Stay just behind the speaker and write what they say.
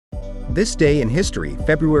This day in history,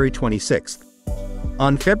 February 26th.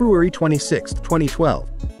 On February 26, 2012,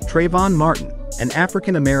 Trayvon Martin, an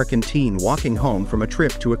African-American teen walking home from a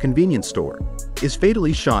trip to a convenience store, is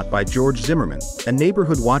fatally shot by George Zimmerman, a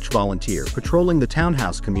neighborhood watch volunteer patrolling the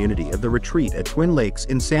townhouse community of the Retreat at Twin Lakes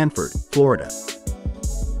in Sanford, Florida.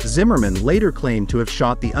 Zimmerman later claimed to have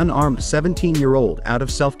shot the unarmed 17-year-old out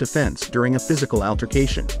of self-defense during a physical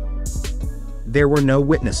altercation. There were no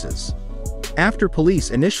witnesses. After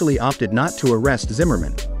police initially opted not to arrest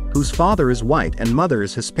Zimmerman, whose father is white and mother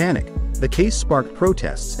is Hispanic, the case sparked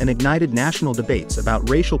protests and ignited national debates about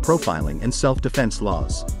racial profiling and self-defense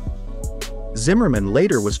laws. Zimmerman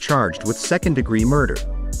later was charged with second-degree murder.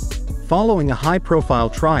 Following a high-profile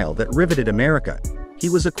trial that riveted America, he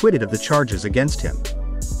was acquitted of the charges against him.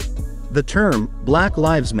 The term, Black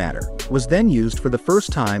Lives Matter, was then used for the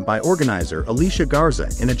first time by organizer Alicia Garza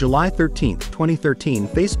in a July 13, 2013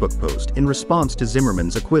 Facebook post in response to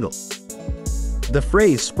Zimmerman's acquittal. The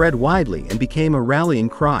phrase spread widely and became a rallying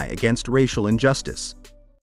cry against racial injustice.